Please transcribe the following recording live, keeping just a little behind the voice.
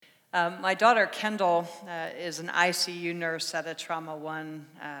My daughter Kendall is an ICU nurse at a Trauma One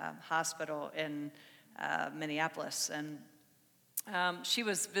hospital in Minneapolis, and she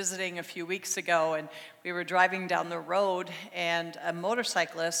was visiting a few weeks ago, and we were driving down the road, and a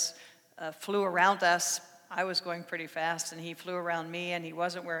motorcyclist flew around us. I was going pretty fast, and he flew around me, and he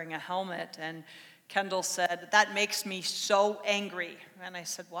wasn't wearing a helmet, and Kendall said, "That makes me so angry." And I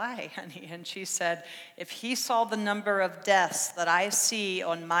said, "Why, honey?" And she said, "If he saw the number of deaths that I see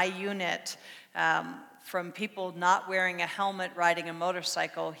on my unit from people not wearing a helmet riding a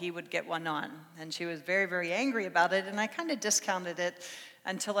motorcycle, he would get one on." And she was very, very angry about it, and I kind of discounted it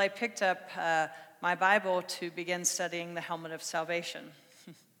until I picked up my Bible to begin studying the helmet of salvation.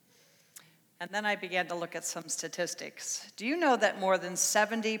 And then I began to look at some statistics. Do you know that more than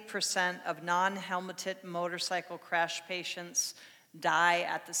 70% of non-helmeted motorcycle crash patients die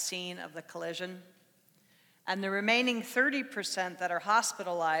at the scene of the collision? And the remaining 30% that are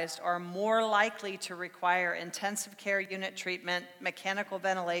hospitalized are more likely to require intensive care unit treatment, mechanical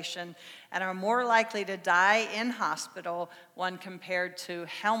ventilation, and are more likely to die in hospital when compared to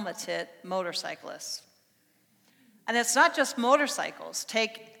helmeted motorcyclists. And it's not just motorcycles.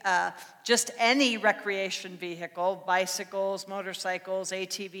 Take just any recreation vehicle, bicycles, motorcycles,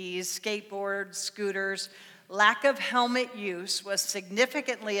 ATVs, skateboards, scooters. Lack of helmet use was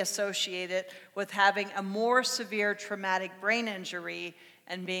significantly associated with having a more severe traumatic brain injury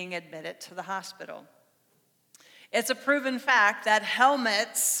and being admitted to the hospital. It's a proven fact that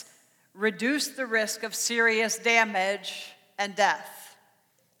helmets reduce the risk of serious damage and death.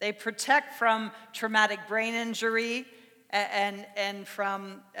 They protect from traumatic brain injury and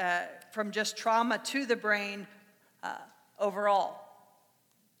from just trauma to the brain overall.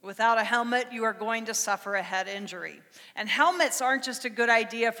 Without a helmet, you are going to suffer a head injury. And helmets aren't just a good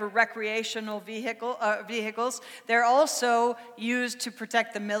idea for recreational vehicles. They're also used to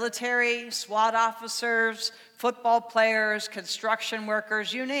protect the military, SWAT officers, football players, construction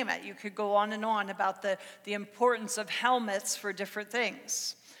workers, you name it. You could go on and on about the importance of helmets for different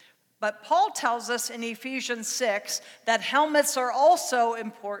things. But Paul tells us in Ephesians 6 that helmets are also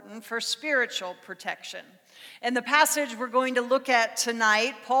important for spiritual protection. In the passage we're going to look at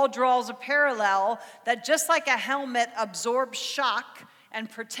tonight, Paul draws a parallel that just like a helmet absorbs shock and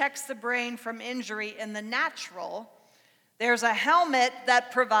protects the brain from injury in the natural, there's a helmet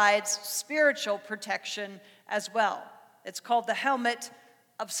that provides spiritual protection as well. It's called the helmet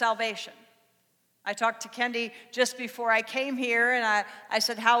of salvation. I talked to Kendi just before I came here, and I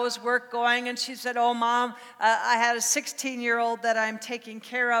said, "How is work going?" And she said, "Oh, Mom, I had a 16-year-old that I'm taking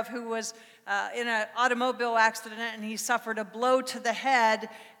care of who was in an automobile accident, and he suffered a blow to the head,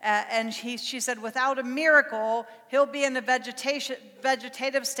 and she said, without a miracle, he'll be in a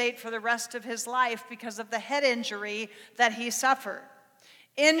vegetative state for the rest of his life because of the head injury that he suffered."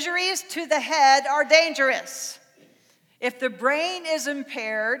 Injuries to the head are dangerous. If the brain is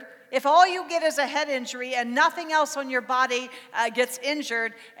impaired, if all you get is a head injury and nothing else on your body gets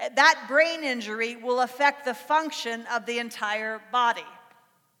injured, that brain injury will affect the function of the entire body.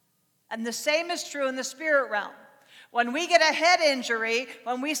 And the same is true in the spirit realm. When we get a head injury,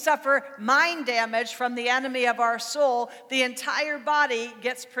 when we suffer mind damage from the enemy of our soul, the entire body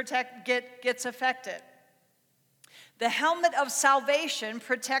gets affected. The helmet of salvation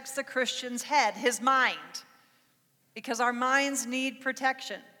protects the Christian's head, his mind, because our minds need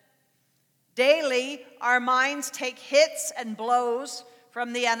protection. Daily, our minds take hits and blows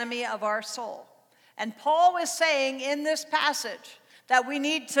from the enemy of our soul. And Paul is saying in this passage that we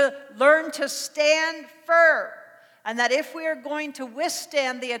need to learn to stand firm, and that if we are going to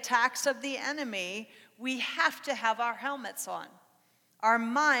withstand the attacks of the enemy, we have to have our helmets on. Our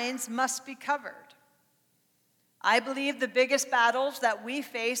minds must be covered. I believe the biggest battles that we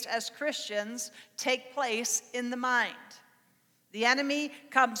face as Christians take place in the mind. The enemy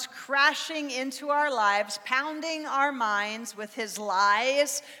comes crashing into our lives, pounding our minds with his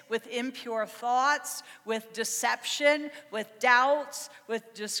lies, with impure thoughts, with deception, with doubts,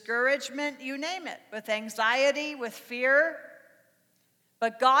 with discouragement, you name it, with anxiety, with fear.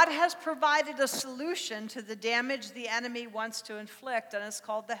 But God has provided a solution to the damage the enemy wants to inflict, and it's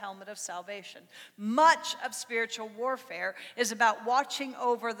called the helmet of salvation. Much of spiritual warfare is about watching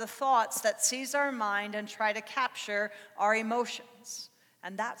over the thoughts that seize our mind and try to capture our emotions.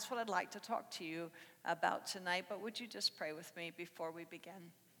 And that's what I'd like to talk to you about tonight. But would you just pray with me before we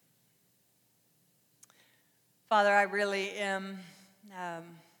begin? Father, I really am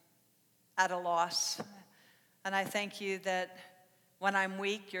at a loss. And I thank you that when I'm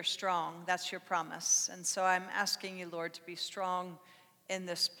weak, you're strong. That's your promise. And so I'm asking you, Lord, to be strong in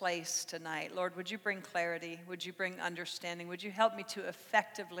this place tonight. Lord, would you bring clarity? Would you bring understanding? Would you help me to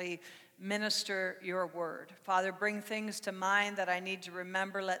effectively minister your word? Father, bring things to mind that I need to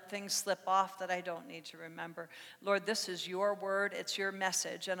remember. Let things slip off that I don't need to remember. Lord, this is your word. It's your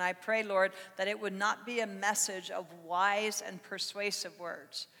message. And I pray, Lord, that it would not be a message of wise and persuasive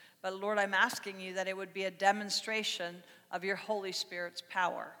words. But Lord, I'm asking you that it would be a demonstration of your Holy Spirit's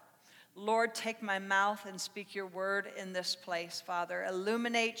power. Lord, take my mouth and speak your word in this place, Father.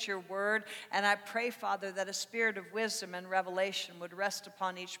 Illuminate your word, and I pray, Father, that a spirit of wisdom and revelation would rest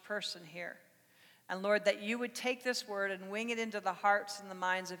upon each person here. And Lord, that you would take this word and wing it into the hearts and the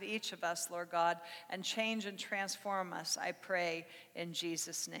minds of each of us, Lord God, and change and transform us, I pray in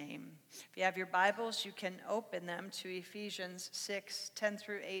Jesus' name. If you have your Bibles, you can open them to Ephesians 6, 10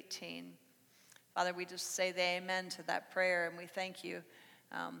 through 18. Father, we just say the amen to that prayer, and we thank you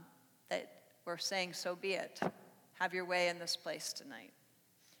that we're saying, so be it. Have your way in this place tonight.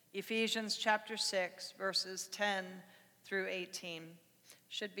 Ephesians chapter 6, verses 10 through 18.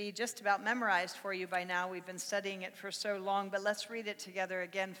 Should be just about memorized for you by now. We've been studying it for so long, but let's read it together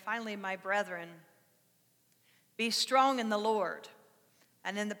again. Finally, my brethren, be strong in the Lord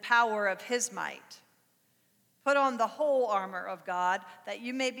and in the power of his might. Put on the whole armor of God, that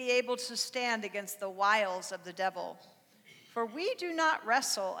you may be able to stand against the wiles of the devil. For we do not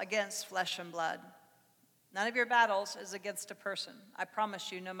wrestle against flesh and blood. None of your battles is against a person. I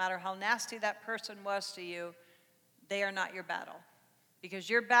promise you, no matter how nasty that person was to you, they are not your battle. Because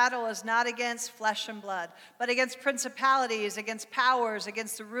your battle is not against flesh and blood, but against principalities, against powers,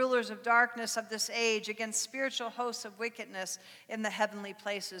 against the rulers of darkness of this age, against spiritual hosts of wickedness in the heavenly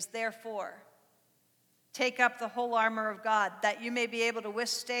places. Therefore, take up the whole armor of God, that you may be able to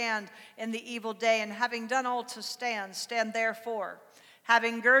withstand in the evil day, and having done all to stand, stand therefore,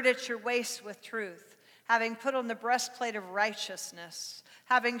 having girded your waist with truth, having put on the breastplate of righteousness,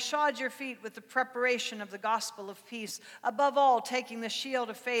 having shod your feet with the preparation of the gospel of peace, above all, taking the shield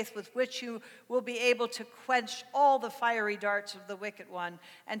of faith with which you will be able to quench all the fiery darts of the wicked one,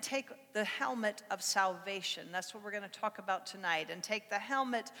 and take the helmet of salvation. That's what we're going to talk about tonight. And take the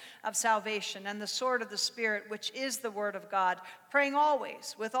helmet of salvation and the sword of the Spirit, which is the word of God, praying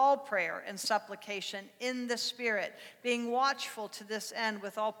always with all prayer and supplication in the Spirit, being watchful to this end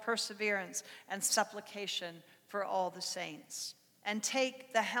with all perseverance and supplication for all the saints. And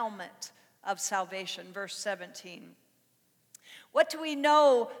take the helmet of salvation. Verse 17. What do we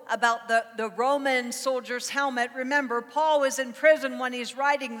know about the Roman soldier's helmet? Remember, Paul was in prison when he's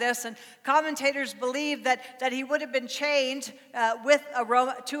writing this, and commentators believe that he would have been chained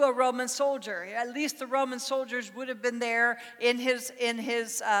to a Roman soldier. At least the Roman soldiers would have been there in his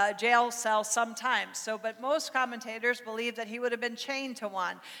jail cell sometimes. But most commentators believe that he would have been chained to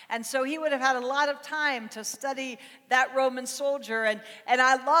one. And so he would have had a lot of time to study that Roman soldier. And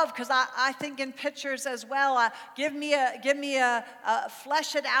I love, because I think in pictures as well, give me a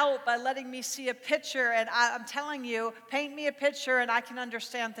flesh it out by letting me see a picture, and I'm telling you, paint me a picture and I can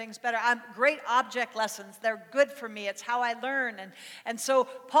understand things better. Great object lessons, they're good for me. It's how I learn. And so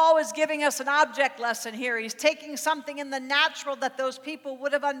Paul is giving us an object lesson here. He's taking something in the natural that those people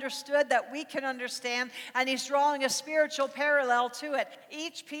would have understood, that we can understand, and he's drawing a spiritual parallel to it.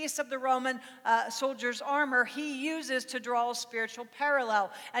 Each piece of the Roman soldier's armor he uses to draw a spiritual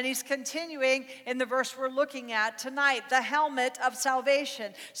parallel. And he's continuing in the verse we're looking at tonight, the helmet of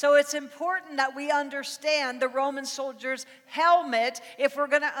salvation. So it's important that we understand the Roman soldier's helmet if we're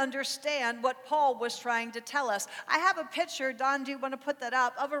going to understand what Paul was trying to tell us. I have a picture, Don, do you want to put that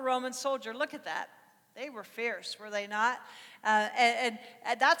up, of a Roman soldier? Look at that. They were fierce, were they not? And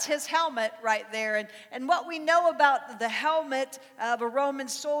that's his helmet right there. And what we know about the helmet of a Roman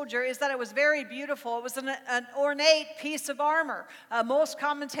soldier is that it was very beautiful. It was an ornate piece of armor. Most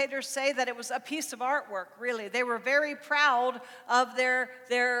commentators say that it was a piece of artwork, really. They were very proud of their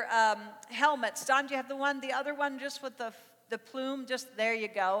helmets. Don, do you have the other one just with the plume? Just there you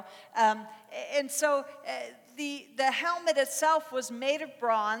go. And so the helmet itself was made of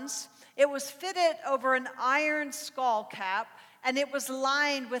bronze. It was fitted over an iron skull cap, and it was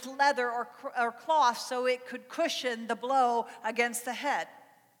lined with leather or cloth so it could cushion the blow against the head.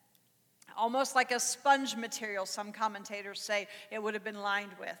 Almost like a sponge material, some commentators say it would have been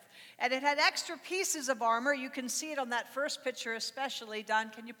lined with. And it had extra pieces of armor. You can see it on that first picture especially. Don,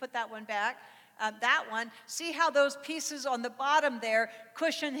 can you put that one back? That one, see how those pieces on the bottom there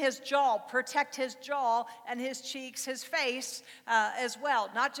cushion his jaw, protect his jaw and his cheeks, his face as well.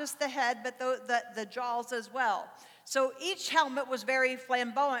 Not just the head, but the jaws as well. So each helmet was very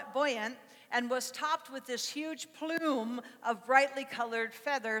flamboyant and was topped with this huge plume of brightly colored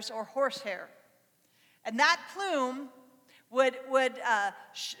feathers or horsehair. And that plume would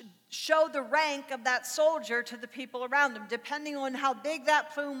show the rank of that soldier to the people around him. Depending on how big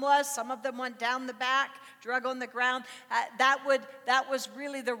that plume was, some of them went down the back, drug on the ground. That was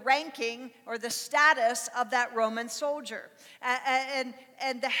really the ranking or the status of that Roman soldier.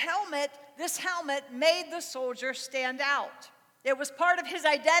 And the helmet, this helmet made the soldier stand out. It was part of his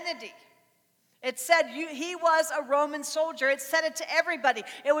identity. It said he was a Roman soldier. It said it to everybody.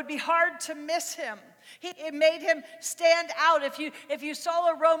 It would be hard to miss him. It made him stand out. If you saw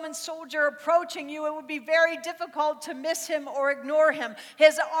a Roman soldier approaching you, it would be very difficult to miss him or ignore him.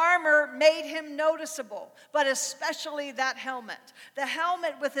 His armor made him noticeable, but especially that helmet. The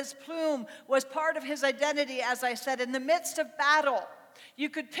helmet with his plume was part of his identity, as I said. In the midst of battle, you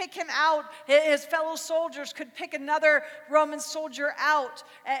could pick him out. His fellow soldiers could pick another Roman soldier out,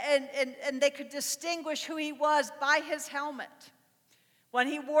 and they could distinguish who he was by his helmet. When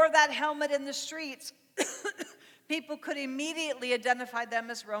he wore that helmet in the streets, people could immediately identify them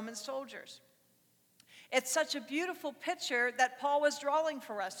as Roman soldiers. It's such a beautiful picture that Paul was drawing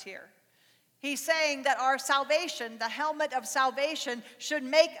for us here. He's saying that our salvation, the helmet of salvation, should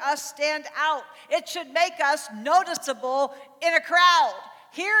make us stand out. It should make us noticeable in a crowd.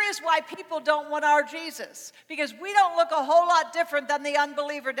 Here is why people don't want our Jesus, because we don't look a whole lot different than the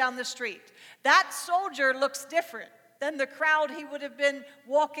unbeliever down the street. That soldier looks different than the crowd he would have been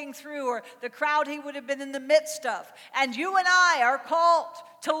walking through or the crowd he would have been in the midst of. And you and I are called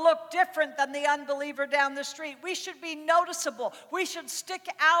to look different than the unbeliever down the street. We should be noticeable. We should stick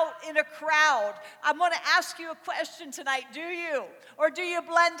out in a crowd. I'm going to ask you a question tonight. Do you? Or do you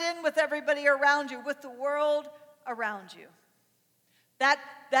blend in with everybody around you, with the world around you?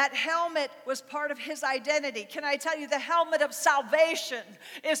 That helmet was part of his identity. Can I tell you, the helmet of salvation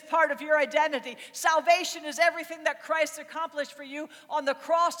is part of your identity. Salvation is everything that Christ accomplished for you on the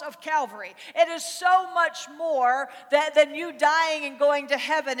cross of Calvary. It is so much more than you dying and going to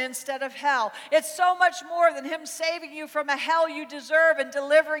heaven instead of hell. It's so much more than him saving you from a hell you deserve and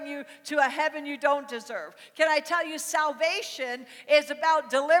delivering you to a heaven you don't deserve. Can I tell you, salvation is about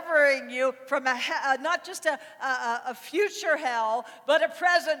delivering you from not just a future hell, but a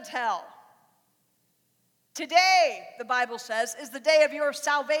present hell. Today, the Bible says, is the day of your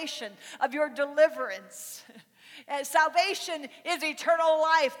salvation, of your deliverance. Salvation is eternal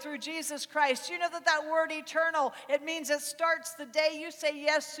life through Jesus Christ. You know that word eternal, it means it starts the day you say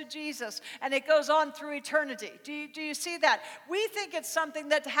yes to Jesus, and it goes on through eternity. Do you see that? We think it's something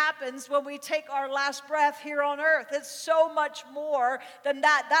that happens when we take our last breath here on earth. It's so much more than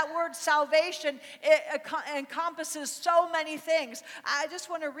that. That word salvation, it encompasses so many things. I just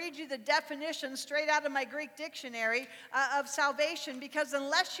want to read you the definition straight out of my Greek dictionary of salvation, because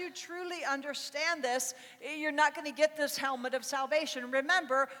unless you truly understand this, you're not going to get this helmet of salvation.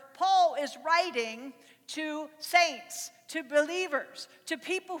 Remember, Paul is writing to saints, to believers, to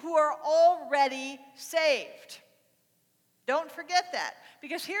people who are already saved. Don't forget that.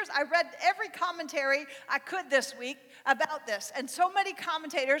 Because I read every commentary I could this week about this. And so many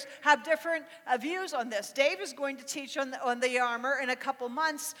commentators have different views on this. Dave is going to teach on the armor in a couple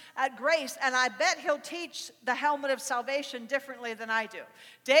months at Grace. And I bet he'll teach the helmet of salvation differently than I do.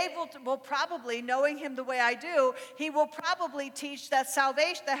 Dave will probably, knowing him the way I do, he will probably teach that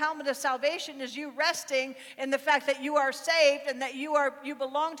salvation, the helmet of salvation is you resting in the fact that you are saved and that you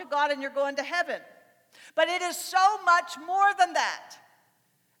belong to God and you're going to heaven. But it is so much more than that.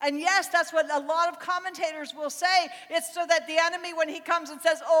 And yes, that's what a lot of commentators will say. It's so that the enemy, when he comes and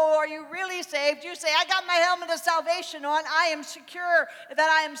says, oh, are you really saved? You say, I got my helmet of salvation on. I am secure that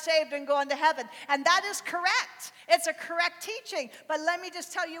I am saved and going to heaven. And that is correct. It's a correct teaching. But let me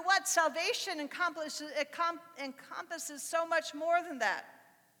just tell you what, salvation encompasses so much more than that.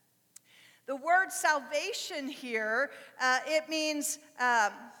 The word salvation here, it means,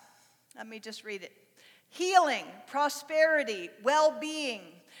 let me just read it. Healing, prosperity, well-being,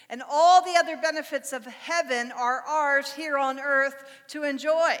 and all the other benefits of heaven are ours here on earth to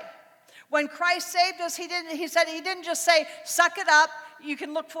enjoy. When Christ saved us, he didn't just say, suck it up, you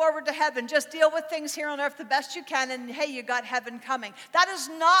can look forward to heaven. Just deal with things here on earth the best you can, and hey, you got heaven coming. That is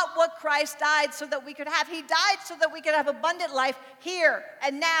not what Christ died so that we could have. He died so that we could have abundant life here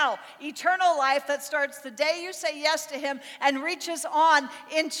and now. Eternal life that starts the day you say yes to him and reaches on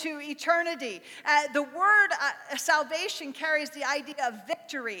into eternity. The word salvation carries the idea of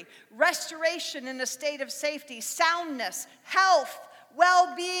victory, restoration in a state of safety, soundness, health,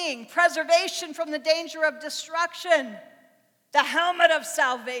 well-being, preservation from the danger of destruction. The helmet of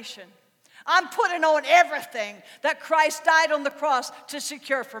salvation. I'm putting on everything that Christ died on the cross to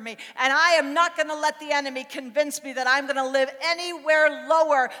secure for me. And I am not going to let the enemy convince me that I'm going to live anywhere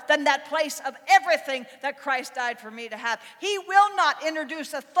lower than that place of everything that Christ died for me to have. He will not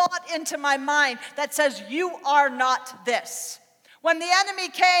introduce a thought into my mind that says, you are not this. When the enemy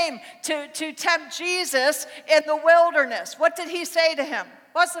came to tempt Jesus in the wilderness, what did he say to him?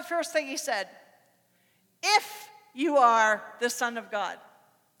 What's the first thing he said? If you are the Son of God.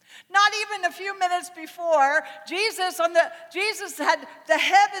 Not even a few minutes before, Jesus had the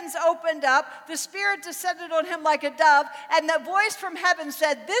heavens opened up, the Spirit descended on him like a dove, and the voice from heaven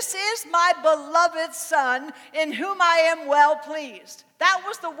said, "This is my beloved Son, in whom I am well pleased." That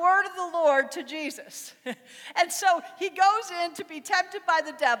was the word of the Lord to Jesus. And so he goes in to be tempted by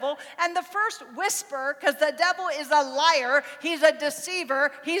the devil, and the first whisper, because the devil is a liar, he's a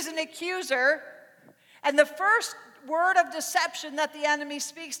deceiver, he's an accuser, and the first word of deception that the enemy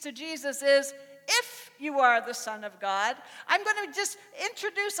speaks to Jesus is, if you are the Son of God, I'm going to just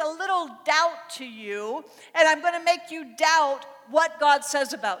introduce a little doubt to you, and I'm going to make you doubt what God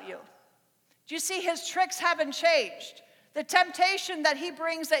says about you. Do you see, his tricks haven't changed? The temptation that he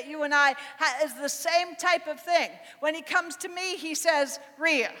brings at you and I is the same type of thing. When he comes to me, he says,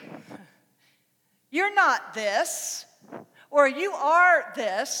 Rhea, you're not this, or you are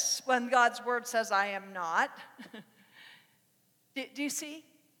this, when God's word says I am not. Do you see?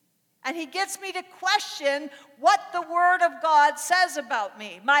 And he gets me to question what the word of God says about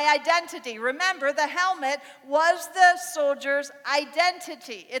me, my identity. Remember, the helmet was the soldier's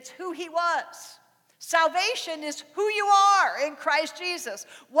identity. It's who he was. Salvation is who you are in Christ Jesus,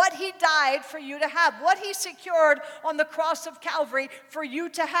 what he died for you to have, what he secured on the cross of Calvary for you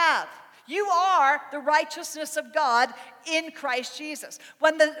to have. You are the righteousness of God in Christ Jesus.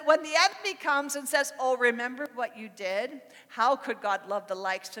 When the enemy comes and says, oh, remember what you did? How could God love the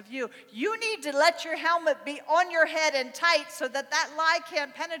likes of you? You need to let your helmet be on your head and tight so that lie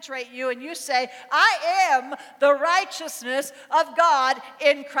can't penetrate you, and you say, I am the righteousness of God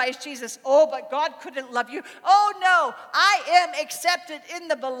in Christ Jesus. Oh, but God couldn't love you. Oh, no, I am accepted in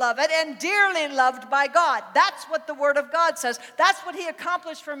the beloved and dearly loved by God. That's what the word of God says. That's what he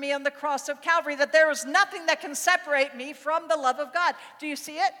accomplished for me on the cross of Calvary, that there is nothing that can separate me from the love of God. Do you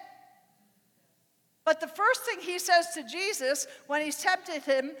see it? But the first thing he says to Jesus when he's tempted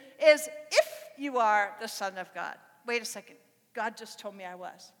him is, if you are the Son of God. Wait a second. God just told me I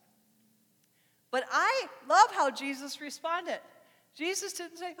was. But I love how Jesus responded. Jesus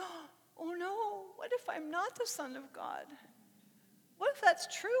didn't say, oh no, what if I'm not the Son of God? What if that's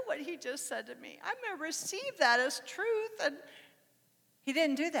true, what he just said to me? I'm going to receive that as truth. And he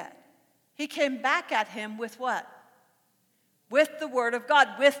didn't do that. He came back at him with what? With the word of God,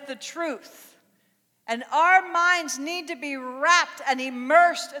 with the truth. And our minds need to be wrapped and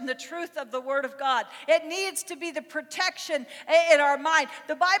immersed in the truth of the word of God. It needs to be the protection in our mind.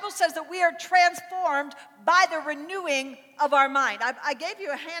 The Bible says that we are transformed by the renewing of our mind. I gave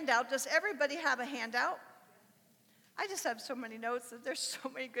you a handout. Does everybody have a handout? I just have so many notes that there's so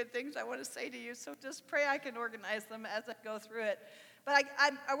many good things I want to say to you. So just pray I can organize them as I go through it. But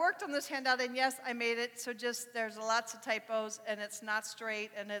I worked on this handout, and yes, I made it. So just there's lots of typos, and it's not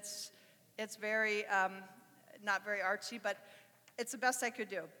straight, and it's very, not very artsy, but it's the best I could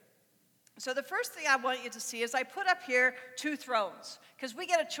do. So the first thing I want you to see is I put up here 2 thrones, because we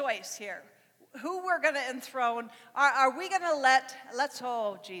get a choice here. Who we're going to enthrone. Are we going to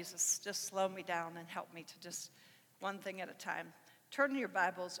oh, Jesus, just slow me down and help me to just one thing at a time. Turn your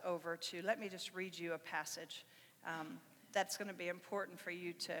Bibles over to, let me just read you a passage that's going to be important for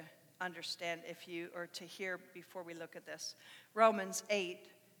you to understand or to hear before we look at this. Romans 8,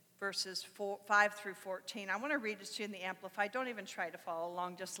 verses 5 through 14. I want to read this to you in the Amplified. Don't even try to follow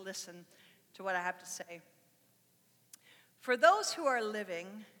along. Just listen to what I have to say. For those who are living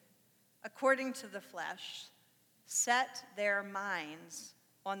according to the flesh, set their minds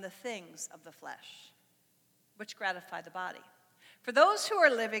on the things of the flesh, which gratify the body. For those who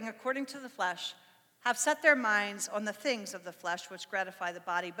are living according to the flesh have set their minds on the things of the flesh which gratify the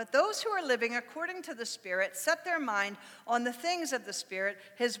body. But those who are living according to the Spirit set their mind on the things of the Spirit,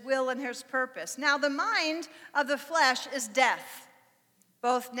 his will and his purpose. Now the mind of the flesh is death,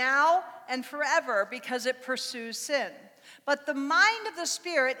 both now and forever, because it pursues sin. But the mind of the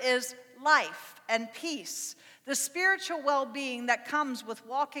Spirit is life and peace, the spiritual well-being that comes with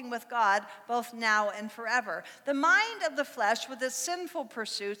walking with God both now and forever. The mind of the flesh with its sinful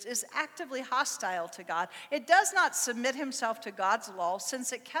pursuits is actively hostile to God. It does not submit himself to God's law,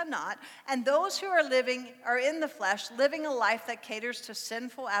 since it cannot, and those who are in the flesh, living a life that caters to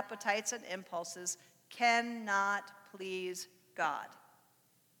sinful appetites and impulses, cannot please God.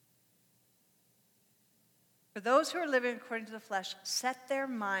 For those who are living according to the flesh set their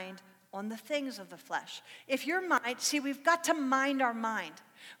mind on the things of the flesh. If your mind, see, we've got to mind our mind.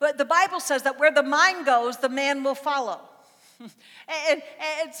 But the Bible says that where the mind goes, the man will follow. And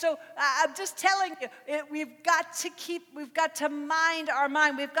so I'm just telling you, we've got to mind our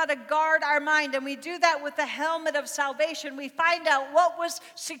mind. We've got to guard our mind. And we do that with the helmet of salvation. We find out what was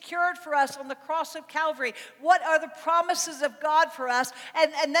secured for us on the cross of Calvary. What are the promises of God for us?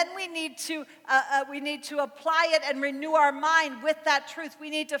 And then we need to apply it and renew our mind with that truth.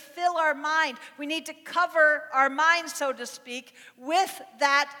 We need to fill our mind. We need to cover our mind, so to speak, with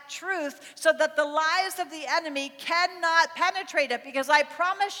that truth so that the lies of the enemy cannot penetrate it, because I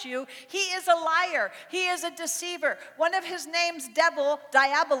promise you, he is a liar. He is a deceiver. One of his names, devil,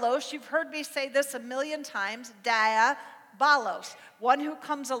 diabolos, you've heard me say this a million times, diabolos, one who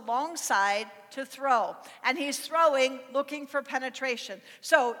comes alongside to throw. And he's throwing, looking for penetration.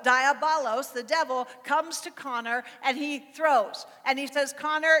 So diabolos, the devil, comes to Connor and he throws. And he says,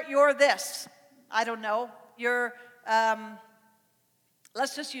 Connor, you're this. I don't know. You're...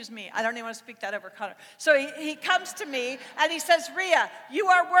 Let's just use me. I don't even want to speak that over Connor. So he comes to me and he says, Rhea, you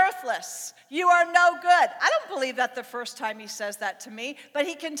are worthless. You are no good. I don't believe that the first time he says that to me, but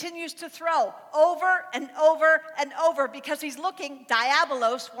he continues to throw over and over and over because he's looking,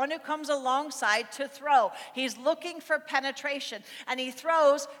 diabolos, one who comes alongside to throw. He's looking for penetration. And he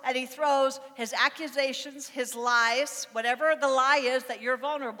throws his accusations, his lies, whatever the lie is that you're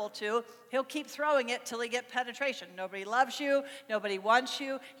vulnerable to. He'll keep throwing it till he gets penetration. Nobody loves you. Nobody wants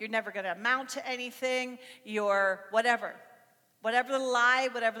you. You're never going to amount to anything. You're whatever. Whatever the lie,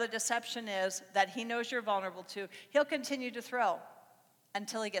 whatever the deception is that he knows you're vulnerable to, he'll continue to throw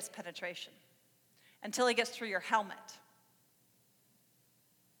until he gets penetration, until he gets through your helmet.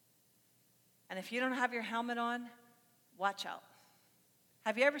 And if you don't have your helmet on, watch out.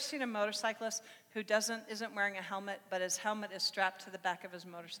 Have you ever seen a motorcyclist who isn't wearing a helmet, but his helmet is strapped to the back of his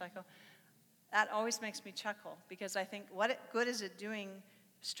motorcycle? That always makes me chuckle because I think, what good is it doing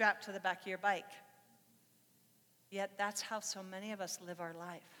strapped to the back of your bike? Yet that's how so many of us live our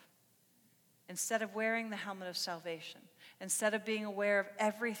life. Instead of wearing the helmet of salvation, instead of being aware of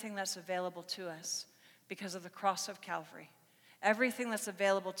everything that's available to us because of the cross of Calvary, everything that's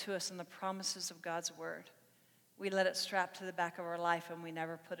available to us in the promises of God's word, we let it strap to the back of our life and we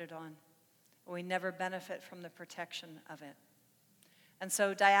never put it on. We never benefit from the protection of it. And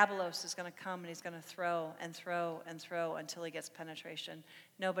so diabolos is going to come and he's going to throw and throw and throw until he gets penetration.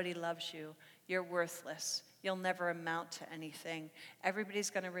 Nobody loves you. You're worthless. You'll never amount to anything.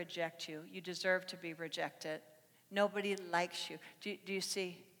 Everybody's going to reject you. You deserve to be rejected. Nobody likes you. Do you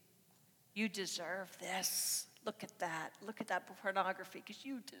see? You deserve this. Look at that. Look at that pornography because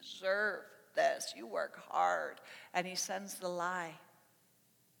you deserve this. You work hard. And he sends the lie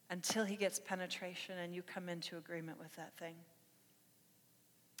until he gets penetration and you come into agreement with that thing.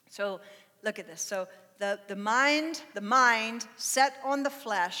 So look at this. So the mind set on the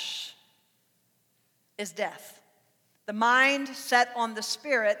flesh is death. The mind set on the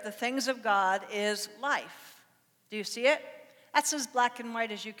spirit, the things of God, is life. Do you see it? That's as black and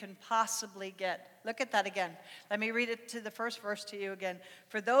white as you can possibly get. Look at that again. Let me read it to the first verse to you again.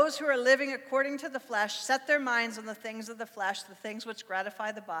 For those who are living according to the flesh set their minds on the things of the flesh, the things which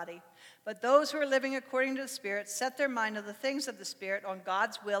gratify the body. But those who are living according to the Spirit set their mind on the things of the Spirit, on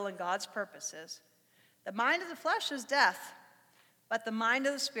God's will and God's purposes. The mind of the flesh is death, but the mind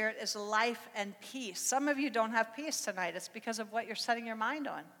of the Spirit is life and peace. Some of you don't have peace tonight. It's because of what you're setting your mind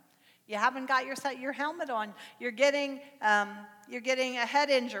on. You haven't got your helmet on. You're getting a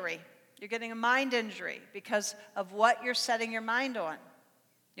head injury. You're getting a mind injury because of what you're setting your mind on.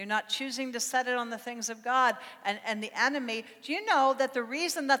 You're not choosing to set it on the things of God. And the enemy, do you know that the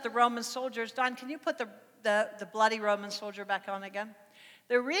reason that the Roman soldiers, Don, can you put the bloody Roman soldier back on again?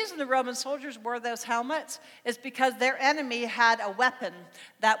 The reason the Roman soldiers wore those helmets is because their enemy had a weapon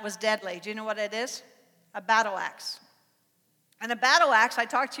that was deadly. Do you know what it is? A battle axe. And a battle axe, I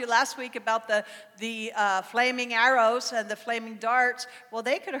talked to you last week about the flaming arrows and the flaming darts. Well,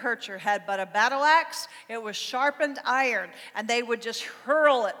 they could hurt your head, but a battle axe, it was sharpened iron, and they would just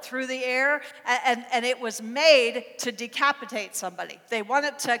hurl it through the air, and it was made to decapitate somebody. They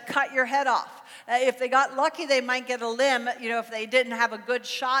wanted to cut your head off. If they got lucky, they might get a limb. You know, if they didn't have a good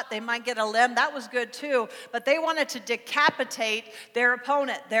shot, they might get a limb. That was good too. But they wanted to decapitate their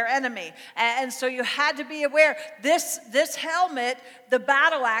opponent, their enemy. And so you had to be aware. This helmet, the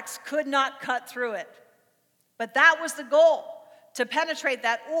battle axe could not cut through it. But that was the goal, to penetrate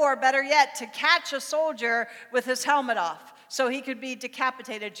that, or better yet, to catch a soldier with his helmet off so he could be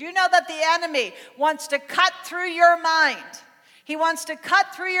decapitated. Do you know that the enemy wants to cut through your mind? He wants to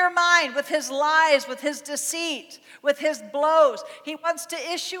cut through your mind with his lies, with his deceit, with his blows. He wants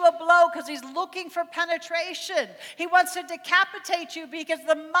to issue a blow because he's looking for penetration. He wants to decapitate you because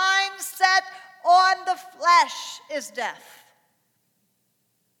the mindset on the flesh is death.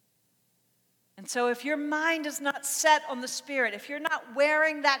 And so if your mind is not set on the Spirit, if you're not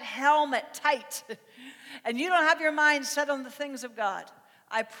wearing that helmet tight, and you don't have your mind set on the things of God,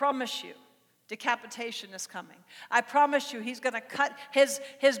 I promise you, decapitation is coming. I promise you, he's going to cut, his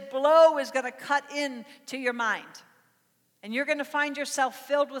blow is going to cut into your mind. And you're going to find yourself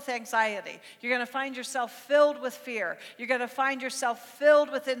filled with anxiety. You're going to find yourself filled with fear. You're going to find yourself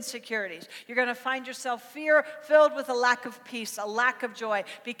filled with insecurities. You're going to find yourself filled with a lack of peace, a lack of joy,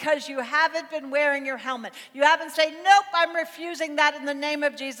 because you haven't been wearing your helmet. You haven't said, nope, I'm refusing that in the name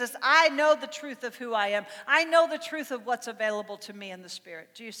of Jesus. I know the truth of who I am. I know the truth of what's available to me in the Spirit.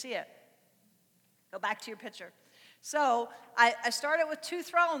 Do you see it? Go back to your picture. So I started with 2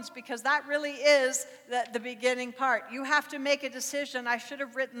 thrones because that really is the beginning part. You have to make a decision. I should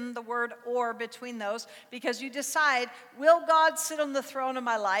have written the word or between those, because you decide, will God sit on the throne of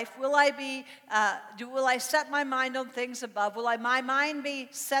my life? Will I set my mind on things above? Will my mind be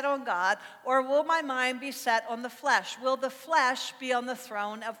set on God, or will my mind be set on the flesh? Will the flesh be on the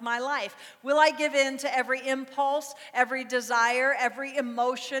throne of my life? Will I give in to every impulse, every desire, every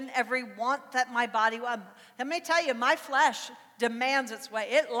emotion, every want that my body wants? Let me tell you, my flesh demands its way.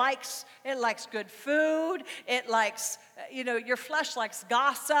 It likes good food. It likes, your flesh likes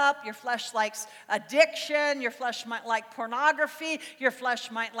gossip. Your flesh likes addiction. Your flesh might like pornography. Your flesh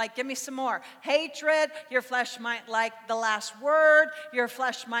might like, give me some more, hatred. Your flesh might like the last word. Your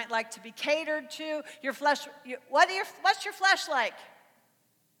flesh might like to be catered to. Your flesh, what's your flesh like?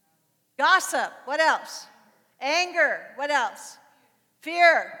 Gossip. What else? Anger. What else?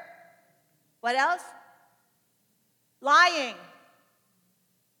 Fear. What else? Lying.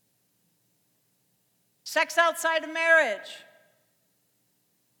 Sex outside of marriage.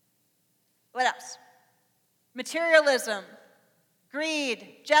 What else? Materialism,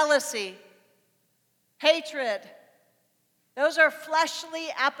 greed, jealousy, hatred. Those are fleshly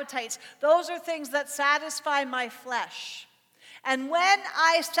appetites. Those are things that satisfy my flesh. And when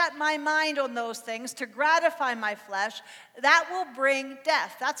I set my mind on those things to gratify my flesh, that will bring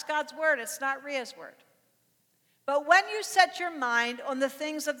death. That's God's word. It's not Ria's word. But when you set your mind on the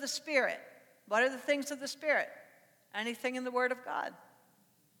things of the Spirit, what are the things of the Spirit? Anything in the Word of God.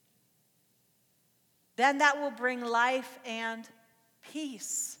 Then that will bring life and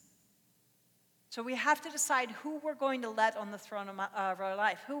peace. So we have to decide who we're going to let on the throne of our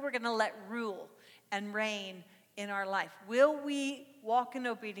life, who we're going to let rule and reign in our life. Will we walk in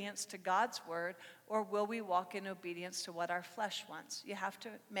obedience to God's Word, or will we walk in obedience to what our flesh wants? You have to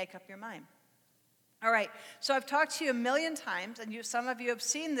make up your mind. All right, so I've talked to you a million times, and some of you have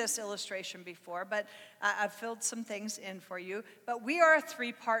seen this illustration before, but I've filled some things in for you. But we are a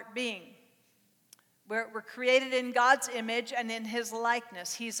 3-part being. We're created in God's image and in his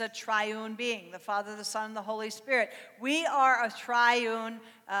likeness. He's a triune being, the Father, the Son, and the Holy Spirit. We are a triune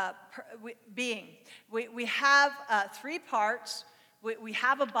being. We have 3 parts. We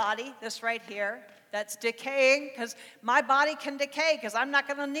have a body, this right here, that's decaying, because my body can decay because I'm not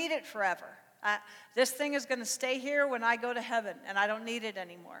going to need it forever. This thing is going to stay here when I go to heaven, and I don't need it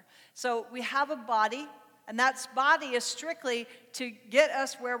anymore. So we have a body, and that body is strictly to get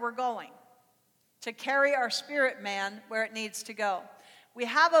us where we're going, to carry our spirit man where it needs to go. We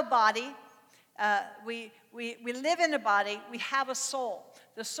have a body. We live in a body. We have a soul.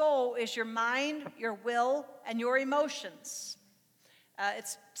 The soul is your mind, your will, and your emotions.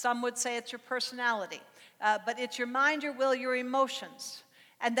 Some would say it's your personality, but it's your mind, your will, your emotions.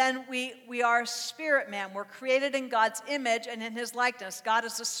 And then we are spirit man. We're created in God's image and in his likeness. God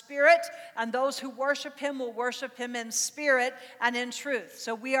is a spirit, and those who worship him will worship him in spirit and in truth.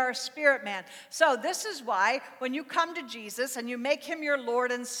 So we are a spirit man. So this is why when you come to Jesus and you make him your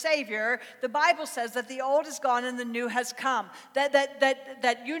Lord and Savior, the Bible says that the old is gone and the new has come.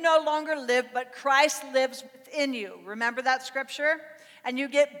 That you no longer live, but Christ lives within you. Remember that scripture? And you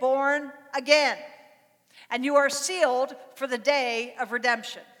get born again. And you are sealed for the day of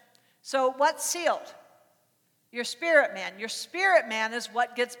redemption. So what's sealed? Your spirit man. Your spirit man is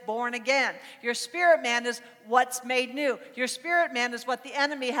what gets born again. Your spirit man is what's made new. Your spirit man is what the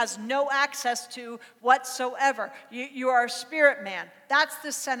enemy has no access to whatsoever. You are a spirit man. That's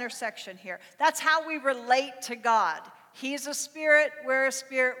the center section here. That's how we relate to God. He's a spirit, we're a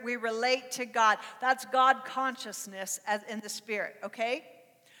spirit, we relate to God. That's God consciousness as in the spirit, okay?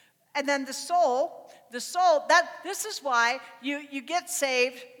 And then the soul, this is why you get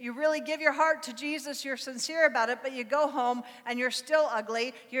saved, you really give your heart to Jesus, you're sincere about it, but you go home and you're still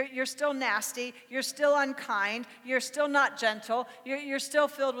ugly, you're still nasty, you're still unkind, you're still not gentle, you're still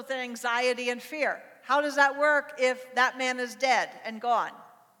filled with anxiety and fear. How does that work if that man is dead and gone?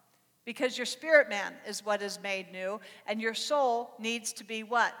 Because your spirit man is what is made new, and your soul needs to be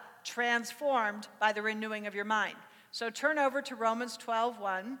what? Transformed by the renewing of your mind. So turn over to Romans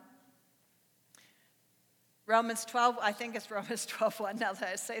 12:1. Romans 12, I think it's Romans 12:1. Now that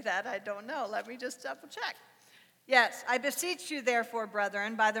I say that, I don't know. Let me just double check. Yes, I beseech you, therefore,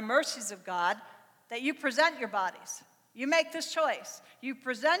 brethren, by the mercies of God, that you present your bodies. You make this choice. You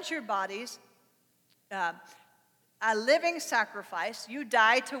present your bodies a living sacrifice. You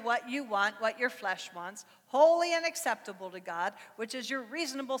die to what you want, what your flesh wants, holy and acceptable to God, which is your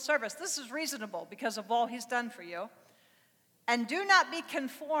reasonable service. This is reasonable because of all he's done for you. And do not be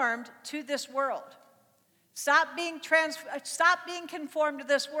conformed to this world. Stop being conformed to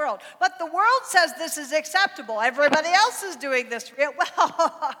this world. But the world says this is acceptable. Everybody else is doing this.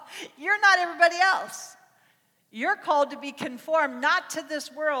 Well, you're not everybody else. You're called to be conformed not to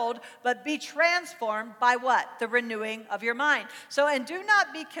this world, but be transformed by what? The renewing of your mind. So, and do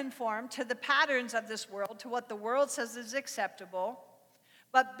not be conformed to the patterns of this world, to what the world says is acceptable,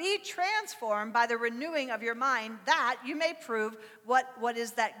 but be transformed by the renewing of your mind, that you may prove what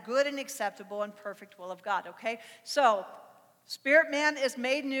is that good and acceptable and perfect will of God, okay? So, spirit man is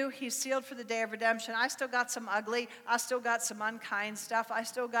made new. He's sealed for the day of redemption. I still got some ugly. I still got some unkind stuff. I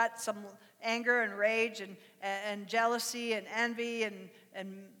still got some anger and rage and jealousy and envy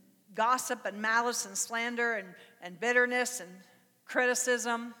and gossip and malice and slander and bitterness and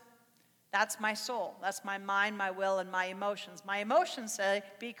criticism. That's my soul. That's my mind, my will, and my emotions. My emotions say,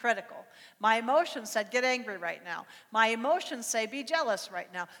 be critical. My emotions said, get angry right now. My emotions say, be jealous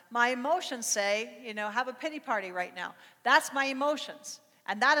right now. My emotions say, have a pity party right now. That's my emotions.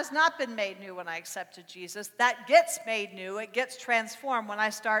 And that has not been made new when I accepted Jesus. That gets made new. It gets transformed when I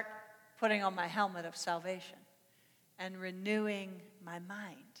start putting on my helmet of salvation and renewing my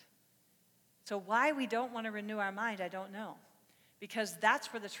mind. So why we don't want to renew our mind, I don't know. Because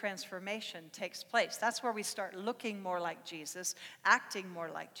that's where the transformation takes place. That's where we start looking more like Jesus, acting more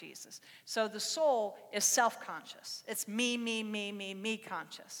like Jesus. So the soul is self-conscious. It's me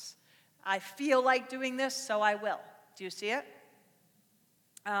conscious. I feel like doing this, so I will. Do you see it?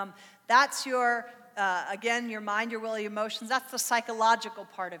 That's your, again, your mind, your will, your emotions. That's the psychological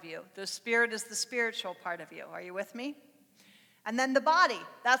part of you. The spirit is the spiritual part of you. Are you with me? And then the body,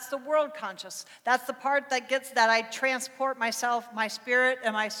 that's the world conscious. That's the part that I transport myself, my spirit,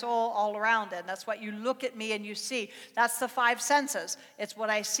 and my soul all around in. That's what you look at me and you see. That's the five senses. It's what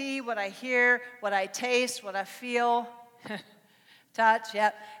I see, what I hear, what I taste, what I feel, touch,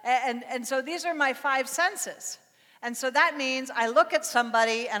 yeah. And so these are my five senses. And so that means I look at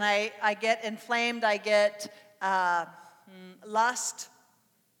somebody and I get inflamed, I get lust.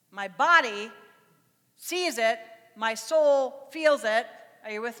 My body sees it. My soul feels it.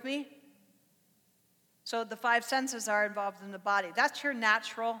 Are you with me? So the five senses are involved in the body. That's your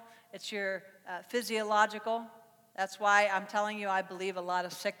natural. It's your physiological. That's why I'm telling you I believe a lot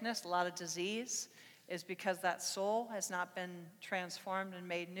of sickness, a lot of disease is because that soul has not been transformed and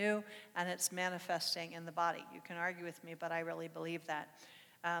made new, and it's manifesting in the body. You can argue with me, but I really believe that.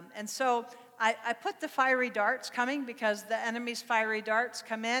 And so I put the fiery darts coming because the enemy's fiery darts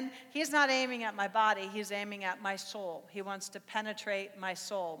come in. He's not aiming at my body. He's aiming at my soul. He wants to penetrate my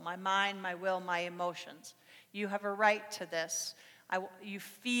soul, my mind, my will, my emotions. You have a right to this. You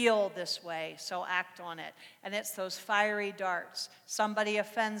feel this way, so act on it. And it's those fiery darts. Somebody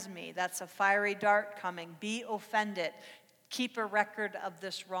offends me. That's a fiery dart coming. Be offended. Keep a record of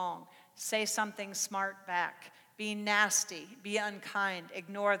this wrong. Say something smart back. Be nasty, be unkind,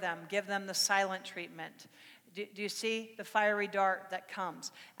 ignore them, give them the silent treatment. Do you see the fiery dart that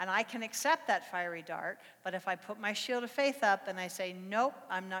comes? And I can accept that fiery dart, but if I put my shield of faith up and I say, nope,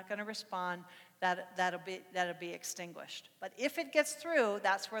 I'm not going to respond, that'll be extinguished. But if it gets through,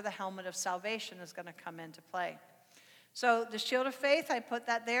 that's where the helmet of salvation is going to come into play. So the shield of faith, I put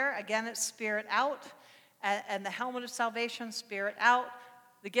that there. Again, it's spirit out, and the helmet of salvation, spirit out.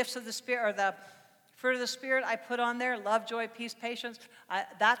 The gifts of the Spirit, or the fruit of the Spirit I put on there, love, joy, peace, patience.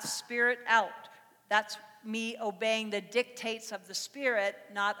 That's spirit out. That's me obeying the dictates of the Spirit,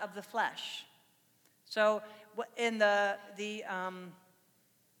 not of the flesh. So in the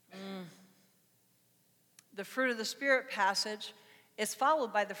fruit of the Spirit passage, it's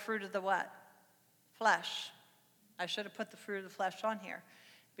followed by the fruit of the what? Flesh. I should have put the fruit of the flesh on here,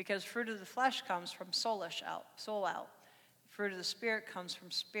 because fruit of the flesh comes from soul out. Fruit of the Spirit comes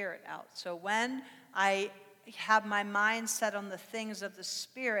from spirit out. So when I have my mind set on the things of the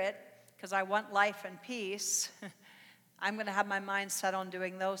Spirit, because I want life and peace, I'm going to have my mind set on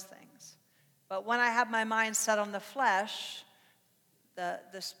doing those things. But when I have my mind set on the flesh,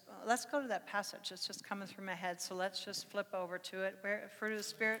 let's go to that passage. It's just coming through my head, so let's just flip over to it. Where fruit of the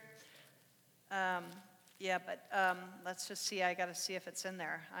Spirit? Let's just see. I got to see if it's in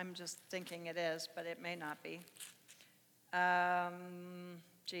there. I'm just thinking it is, but it may not be.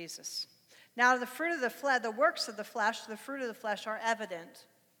 Jesus. Now the fruit of the flesh, the works of the flesh, the fruit of the flesh are evident.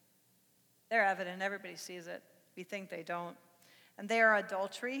 They're evident. Everybody sees it. We think they don't. And they are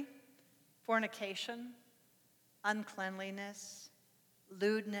adultery, fornication, uncleanliness,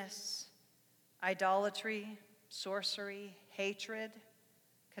 lewdness, idolatry, sorcery, hatred,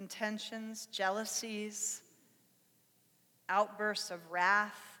 contentions, jealousies, outbursts of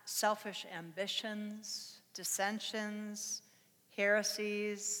wrath, selfish ambitions, dissensions,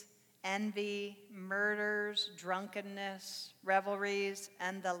 heresies, envy, murders, drunkenness, revelries,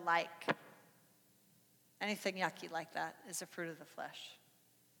 and the like. Anything yucky like that is a fruit of the flesh.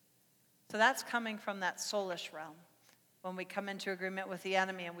 So that's coming from that soulish realm. When we come into agreement with the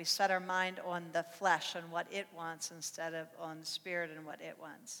enemy and we set our mind on the flesh and what it wants instead of on the spirit and what it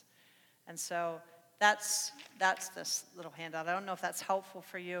wants. And so that's this little handout. I don't know if that's helpful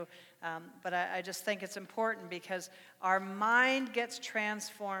for you, but I just think it's important because our mind gets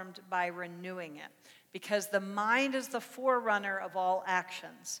transformed by renewing it. Because the mind is the forerunner of all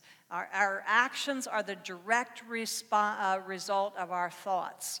actions. Our actions are the direct result of our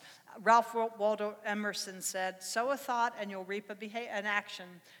thoughts. Ralph Waldo Emerson said, sow a thought and you'll reap an action.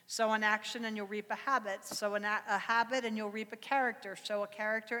 Sow an action and you'll reap a habit. Sow a habit and you'll reap a character. Sow a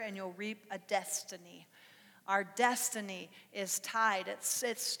character and you'll reap a destiny. Our destiny is tied. It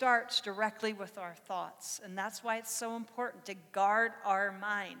starts directly with our thoughts. And that's why it's so important to guard our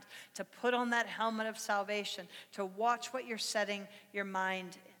mind, to put on that helmet of salvation, to watch what you're setting your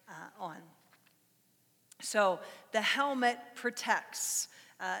mind on. So the helmet protects.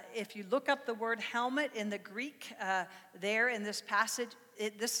 If you look up the word helmet in the Greek there in this passage,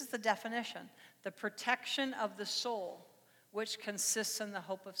 this is the definition. The protection of the soul, which consists in the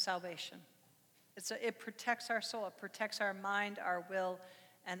hope of salvation. It protects our soul. It protects our mind, our will,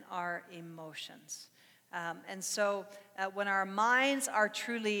 and our emotions. And so when our minds are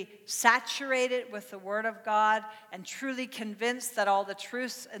truly saturated with the Word of God and truly convinced that all the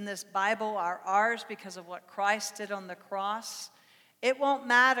truths in this Bible are ours because of what Christ did on the cross, it won't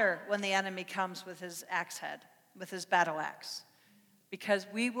matter when the enemy comes with his axe head, with his battle axe, because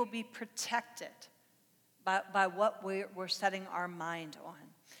we will be protected by what we're setting our mind on.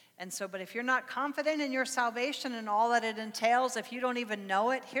 And so, but if you're not confident in your salvation and all that it entails, if you don't even know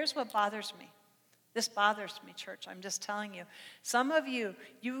it, here's what bothers me. This bothers me, church. I'm just telling you. Some of you,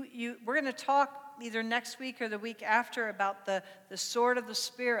 we're going to talk either next week or the week after about the sword of the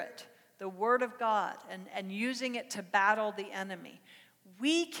Spirit, the Word of God, and using it to battle the enemy.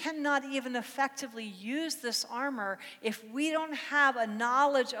 We cannot even effectively use this armor if we don't have a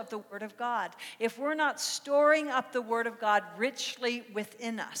knowledge of the Word of God, if we're not storing up the Word of God richly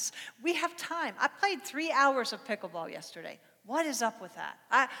within us. We have time. I played 3 hours of pickleball yesterday. What is up with that?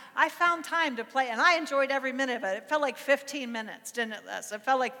 I found time to play, and I enjoyed every minute of it. It felt like 15 minutes, didn't it, Les? It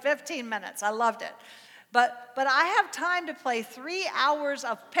felt like 15 minutes. I loved it. But I have time to play 3 hours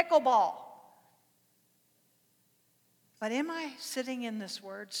of pickleball. But am I sitting in this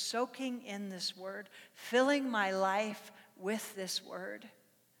Word, soaking in this Word, filling my life with this Word?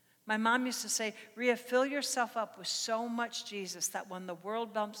 My mom used to say, Rhea, fill yourself up with so much Jesus that when the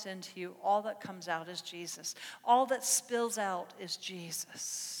world bumps into you, all that comes out is Jesus. All that spills out is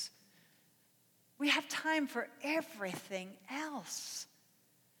Jesus. We have time for everything else,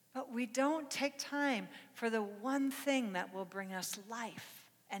 but we don't take time for the one thing that will bring us life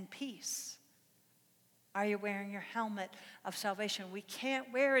and peace. Are you wearing your helmet of salvation? We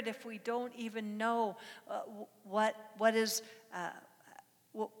can't wear it if we don't even know what is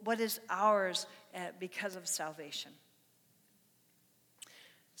ours because of salvation.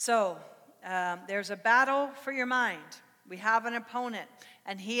 So there's a battle for your mind. We have an opponent,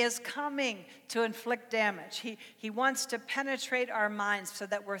 and he is coming to inflict damage. He wants to penetrate our minds so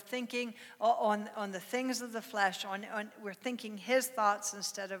that we're thinking on the things of the flesh, we're thinking his thoughts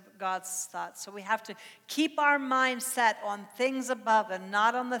instead of God's thoughts. So we have to keep our mind set on things above and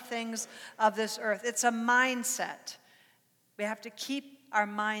not on the things of this earth. It's a mindset. We have to keep our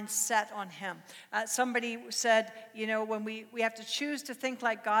mind set on him. Somebody said, when we have to choose to think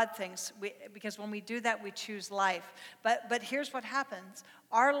like God thinks, because when we do that, we choose life. But here's what happens.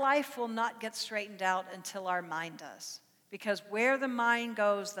 Our life will not get straightened out until our mind does. because where the mind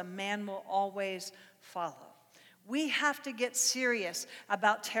goes, the man will always follow. We have to get serious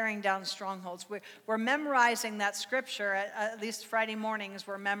about tearing down strongholds. We're memorizing that scripture, at least Friday mornings,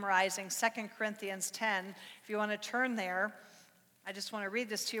 we're memorizing 2 Corinthians 10. If you want to turn there, I just want to read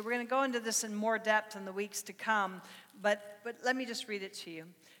this to you. We're going to go into this in more depth in the weeks to come, but let me just read it to you.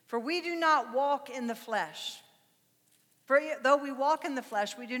 For we do not walk in the flesh. For though we walk in the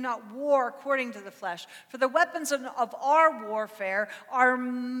flesh, we do not war according to the flesh. For the weapons of our warfare are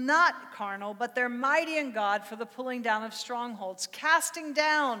not carnal, but they're mighty in God for the pulling down of strongholds, casting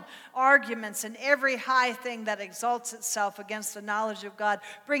down arguments and every high thing that exalts itself against the knowledge of God,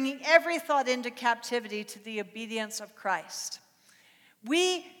 bringing every thought into captivity to the obedience of Christ.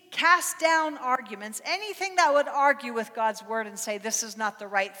 We cast down arguments, anything that would argue with God's word and say this is not the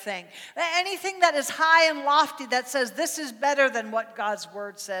right thing. Anything that is high and lofty that says this is better than what God's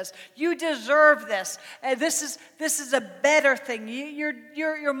word says. You deserve this. This is a better thing.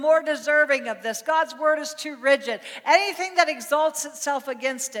 You're more deserving of this. God's word is too rigid. Anything that exalts itself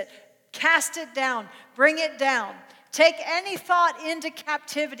against it, cast it down, bring it down. Take any thought into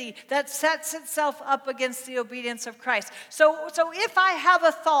captivity that sets itself up against the obedience of Christ. So if I have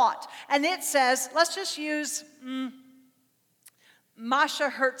a thought and it says, let's just use, Masha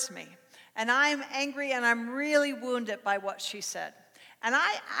hurts me, and I'm angry and I'm really wounded by what she said. And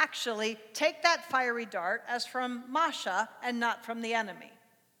I actually take that fiery dart as from Masha and not from the enemy.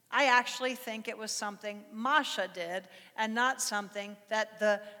 I actually think it was something Masha did and not something that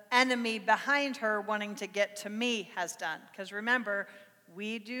the enemy behind her wanting to get to me has done. Because remember,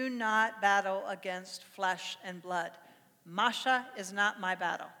 we do not battle against flesh and blood. Masha is not my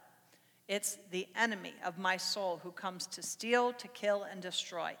battle. It's the enemy of my soul who comes to steal, to kill, and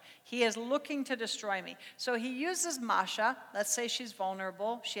destroy. He is looking to destroy me. So he uses Masha. Let's say she's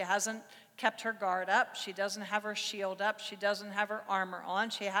vulnerable. She hasn't kept her guard up. She doesn't have her shield up. She doesn't have her armor on.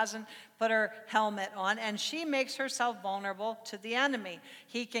 She hasn't put her helmet on. And she makes herself vulnerable to the enemy.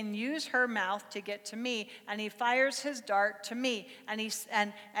 He can use her mouth to get to me, and he fires his dart to me, and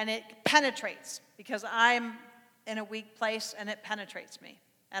it penetrates because I'm in a weak place, and it penetrates me,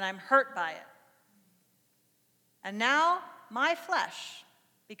 and I'm hurt by it. And now my flesh,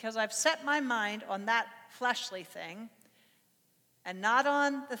 because I've set my mind on that fleshly thing, and not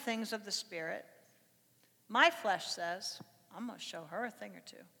on the things of the Spirit, my flesh says, I'm going to show her a thing or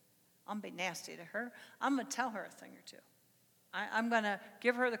two. I'm going to be nasty to her. I'm going to tell her a thing or two. I'm going to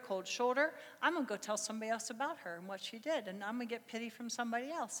give her the cold shoulder. I'm going to go tell somebody else about her and what she did. And I'm going to get pity from somebody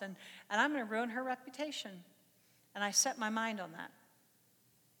else. And I'm going to ruin her reputation. And I set my mind on that.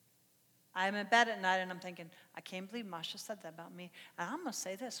 I'm in bed at night and I'm thinking, I can't believe Masha said that about me. And I'm going to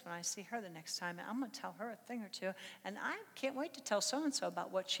say this when I see her the next time. And I'm going to tell her a thing or two. And I can't wait to tell so-and-so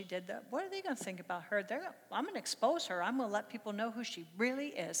about what she did. What are they going to think about her? I'm going to expose her. I'm going to let people know who she really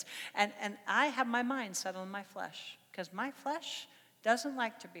is. And I have my mind set on my flesh. Because my flesh doesn't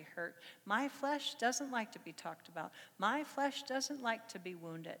like to be hurt. My flesh doesn't like to be talked about. My flesh doesn't like to be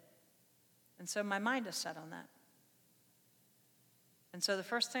wounded. And so my mind is set on that. And so the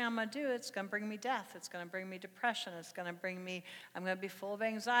first thing I'm going to do, it's going to bring me death. It's going to bring me depression. I'm going to be full of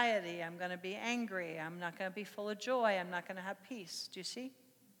anxiety. I'm going to be angry. I'm not going to be full of joy. I'm not going to have peace. Do you see?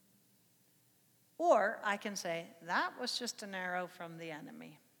 Or I can say, that was just an arrow from the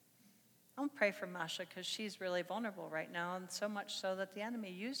enemy. I'm going to pray for Masha because she's really vulnerable right now, and so much so that the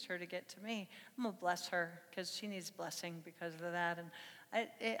enemy used her to get to me. I'm going to bless her because she needs blessing because of that. And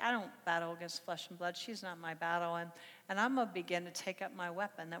I don't battle against flesh and blood. She's not my battle. And I'm going to begin to take up my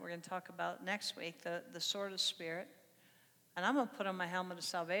weapon that we're going to talk about next week, the sword of Spirit. And I'm going to put on my helmet of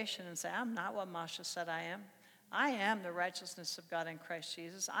salvation and say, I'm not what Masha said I am. I am the righteousness of God in Christ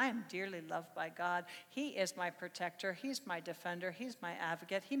Jesus. I am dearly loved by God. He is my protector. He's my defender. He's my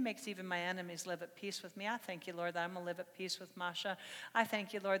advocate. He makes even my enemies live at peace with me. I thank you, Lord, that I'm going to live at peace with Masha. I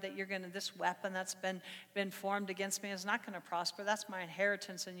thank you, Lord, that you're going to, this weapon that's been formed against me is not going to prosper. That's my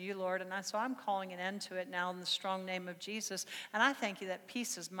inheritance in you, Lord. And so I'm calling an end to it now in the strong name of Jesus. And I thank you that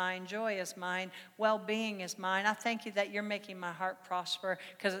peace is mine, joy is mine, well-being is mine. I thank you that you're making my heart prosper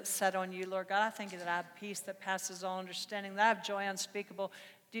because it's set on you, Lord God. I thank you that I have peace that passes all understanding, that I have joy unspeakable.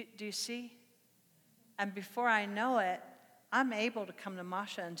 Do you see? And before I know it, I'm able to come to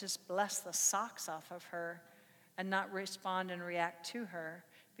Masha and just bless the socks off of her and not respond and react to her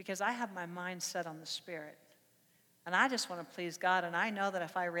because I have my mind set on the Spirit. And I just want to please God. And I know that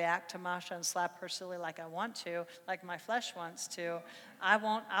if I react to Masha and slap her silly like I want to, like my flesh wants to,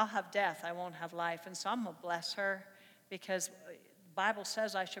 I'll have death. I won't have life. And so I'm going to bless her because the Bible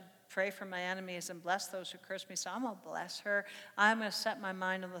says I should pray for my enemies and bless those who curse me. So I'm going to bless her. I'm going to set my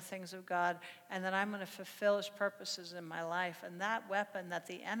mind on the things of God, and then I'm going to fulfill his purposes in my life. And that weapon that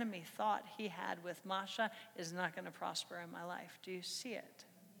the enemy thought he had with Masha is not going to prosper in my life. Do you see it?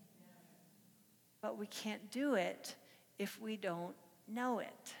 But we can't do it if we don't know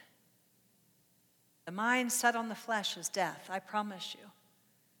it. The mind set on the flesh is death, I promise you.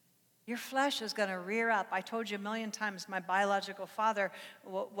 Your flesh is going to rear up. I told you a million times, my biological father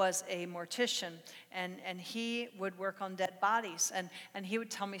was a mortician, and he would work on dead bodies. And he would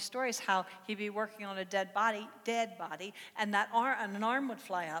tell me stories how he'd be working on a dead body, and an arm would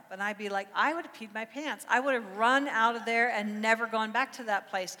fly up. And I'd be like, I would have peed my pants. I would have run out of there and never gone back to that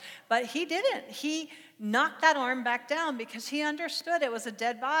place. But he didn't. He knocked that arm back down because he understood it was a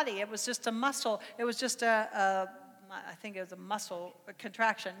dead body. It was just a muscle. It was just I think it was a muscle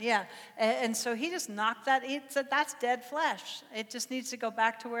contraction, yeah. And so he just knocked that. He said, that's dead flesh. It just needs to go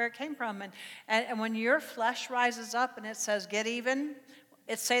back to where it came from. And when your flesh rises up and it says, get even,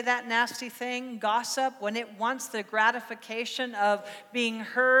 it say that nasty thing, gossip, when it wants the gratification of being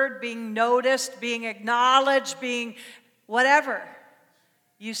heard, being noticed, being acknowledged, being whatever,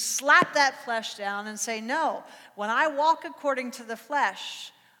 you slap that flesh down and say, no, when I walk according to the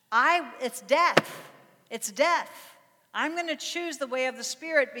flesh, it's death. It's death. I'm going to choose the way of the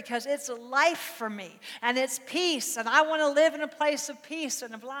Spirit because it's a life for me, and it's peace, and I want to live in a place of peace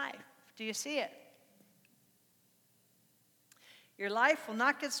and of life. Do you see it? Your life will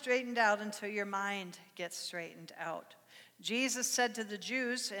not get straightened out until your mind gets straightened out. Jesus said to the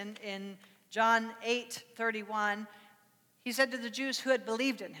Jews in John 8:31, he said to the Jews who had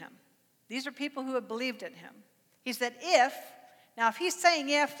believed in him. These are people who had believed in him. He said, if he's saying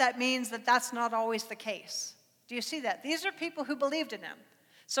if, that means that that's not always the case. Do you see that? These are people who believed in him.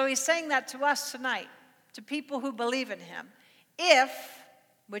 So he's saying that to us tonight, to people who believe in him. If,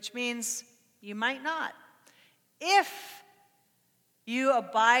 which means you might not. If you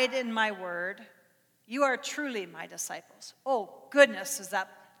abide in my word, you are truly my disciples. Oh, goodness,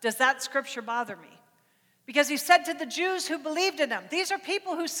 does that scripture bother me? Because he said to the Jews who believed in him, these are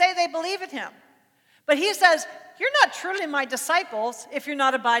people who say they believe in him. But he says, you're not truly my disciples if you're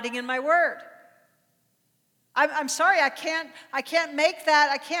not abiding in my word. I'm sorry, I can't make that,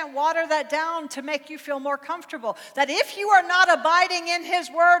 I can't water that down to make you feel more comfortable. That if you are not abiding in his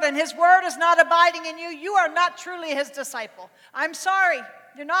word and his word is not abiding in you, you are not truly his disciple. I'm sorry,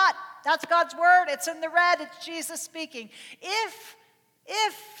 you're not. That's God's word. It's in the red. It's Jesus speaking.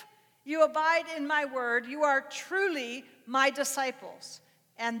 If you abide in my word, you are truly my disciples.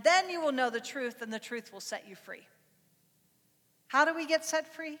 And then you will know the truth, and the truth will set you free. How do we get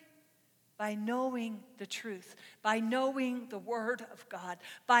set free? By knowing the truth, by knowing the word of God,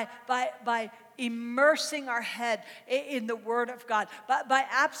 by immersing our head in the word of God, by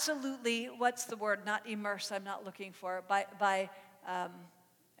absolutely, what's the word? Not immerse, I'm not looking for it. By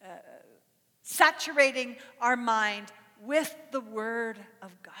saturating our mind with the word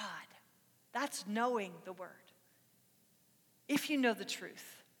of God. That's knowing the word. If you know the truth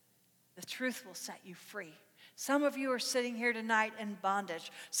will set you free. Some of you are sitting here tonight in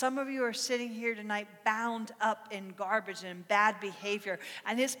bondage. Some of you are sitting here tonight bound up in garbage and bad behavior.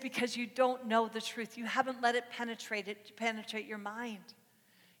 And it's because you don't know the truth. You haven't let it penetrate your mind.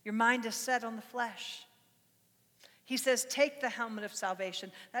 Your mind is set on the flesh. He says, take the helmet of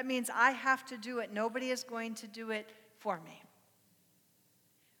salvation. That means I have to do it. Nobody is going to do it for me.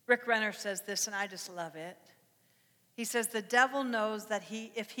 Rick Renner says this, and I just love it. He says, the devil knows that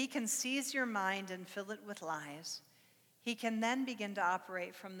if he can seize your mind and fill it with lies, he can then begin to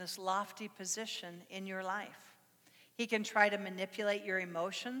operate from this lofty position in your life. He can try to manipulate your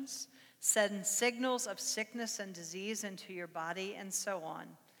emotions, send signals of sickness and disease into your body, and so on.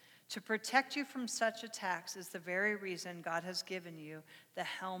 To protect you from such attacks is the very reason God has given you the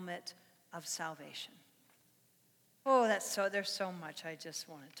helmet of salvation. Oh, there's so much I just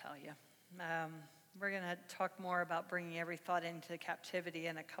want to tell you. We're going to talk more about bringing every thought into captivity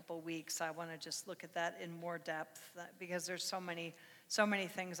in a couple weeks. I want to just look at that in more depth because there's so many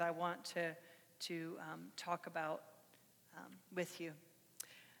things I want to talk about with you.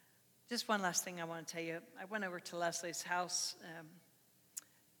 Just one last thing I want to tell you. I went over to Leslie's house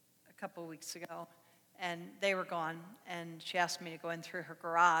a couple weeks ago, and they were gone, and she asked me to go in through her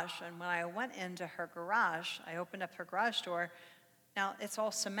garage. And when I went into her garage, I opened up her garage door. Now, it's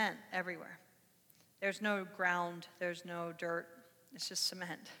all cement everywhere. There's no ground, there's no dirt, it's just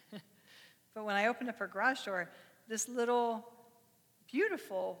cement. But when I opened up her garage door, this little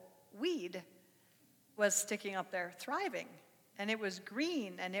beautiful weed was sticking up there, thriving. And it was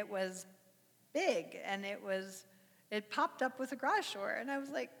green, and it was big, and it popped up with a garage door. And I was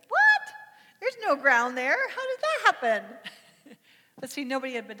like, what? There's no ground there. How did that happen? But see,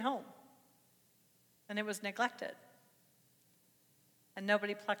 nobody had been home. And it was neglected. And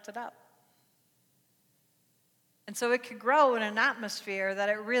nobody plucked it up. And so it could grow in an atmosphere that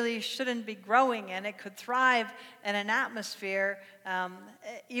it really shouldn't be growing in. It could thrive in an atmosphere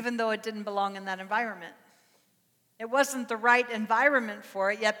even though it didn't belong in that environment. It wasn't the right environment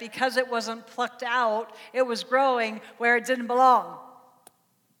for it, yet because it wasn't plucked out, it was growing where it didn't belong.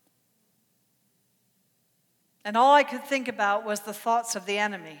 And all I could think about was the thoughts of the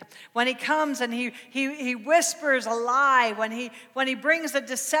enemy. When he comes and he whispers a lie, when he brings a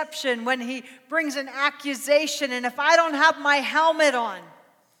deception, when he brings an accusation, and if I don't have my helmet on,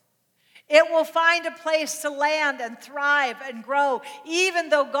 it will find a place to land and thrive and grow, even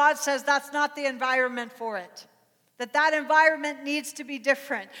though God says that's not the environment for it. That environment needs to be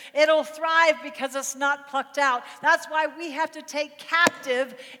different. It'll thrive because it's not plucked out. That's why we have to take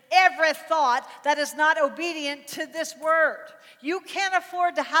captive every thought that is not obedient to this word. You can't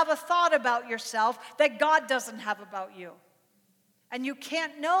afford to have a thought about yourself that God doesn't have about you. And you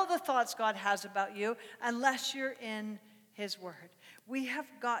can't know the thoughts God has about you unless you're in his word. We have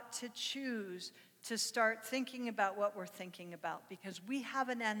got to choose to start thinking about what we're thinking about, because we have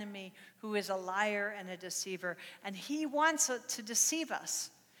an enemy who is a liar and a deceiver, and he wants to deceive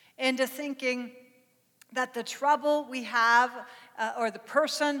us into thinking that the trouble we have or the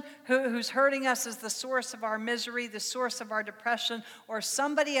person who's hurting us is the source of our misery, the source of our depression, or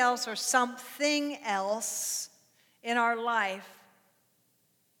somebody else or something else in our life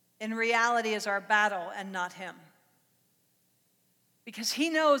in reality is our battle and not him. Because he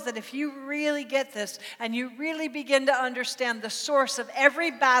knows that if you really get this and you really begin to understand the source of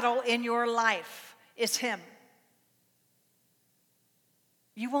every battle in your life is him,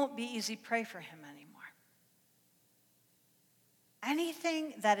 you won't be easy prey for him anymore.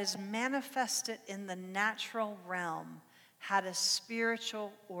 Anything that is manifested in the natural realm had a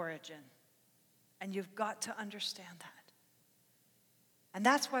spiritual origin. And you've got to understand that. And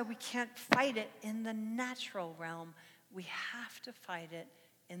that's why we can't fight it in the natural realm. We have to fight it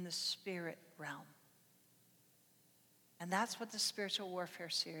in the spirit realm. And that's what the spiritual warfare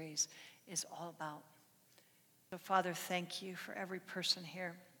series is all about. So, Father, thank you for every person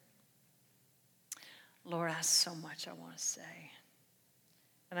here. Lord, I have so much I want to say.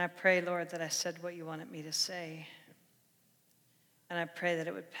 And I pray, Lord, that I said what you wanted me to say. And I pray that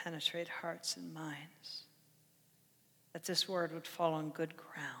it would penetrate hearts and minds. That this word would fall on good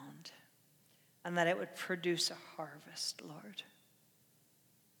ground. And that it would produce a harvest, Lord.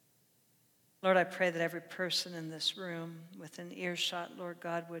 Lord, I pray that every person in this room within earshot, Lord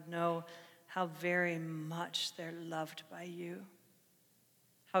God, would know how very much they're loved by you.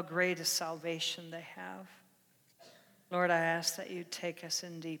 How great a salvation they have. Lord, I ask that you take us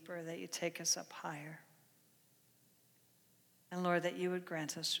in deeper, that you take us up higher. And Lord, that you would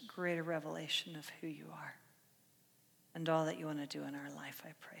grant us greater revelation of who you are and all that you want to do in our life, I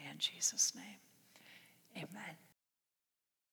pray in Jesus' name. Amen.